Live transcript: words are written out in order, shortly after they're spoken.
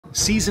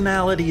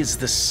Seasonality is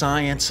the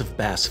science of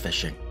bass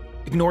fishing.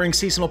 Ignoring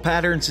seasonal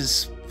patterns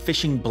is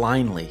fishing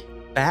blindly.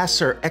 Bass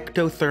are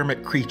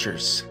ectothermic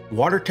creatures.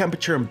 Water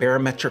temperature and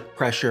barometric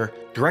pressure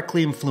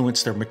directly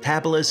influence their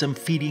metabolism,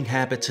 feeding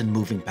habits, and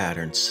moving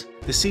patterns.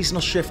 The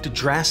seasonal shift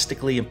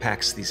drastically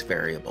impacts these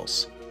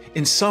variables.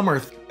 In summer,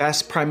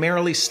 bass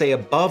primarily stay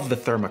above the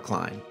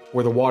thermocline,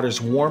 where the water's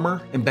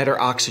warmer and better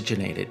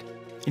oxygenated.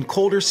 In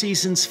colder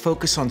seasons,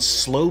 focus on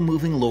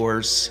slow-moving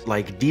lures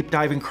like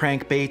deep-diving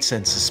crankbaits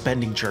and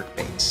suspending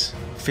jerkbaits.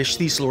 Fish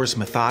these lures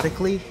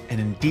methodically and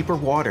in deeper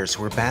waters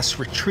where bass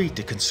retreat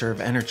to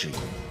conserve energy.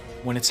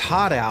 When it's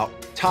hot out,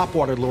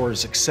 topwater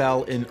lures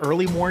excel in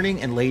early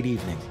morning and late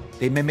evening.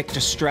 They mimic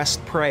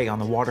distressed prey on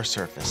the water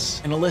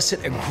surface and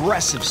elicit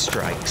aggressive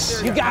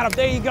strikes. You got him,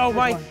 there you go,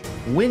 Mike.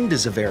 Wind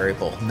is a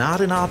variable,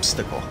 not an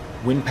obstacle.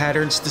 Wind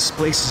patterns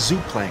displace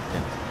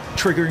zooplankton,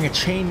 triggering a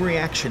chain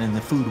reaction in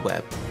the food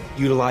web.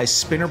 Utilize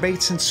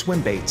spinnerbaits and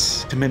swim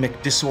baits to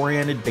mimic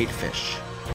disoriented baitfish.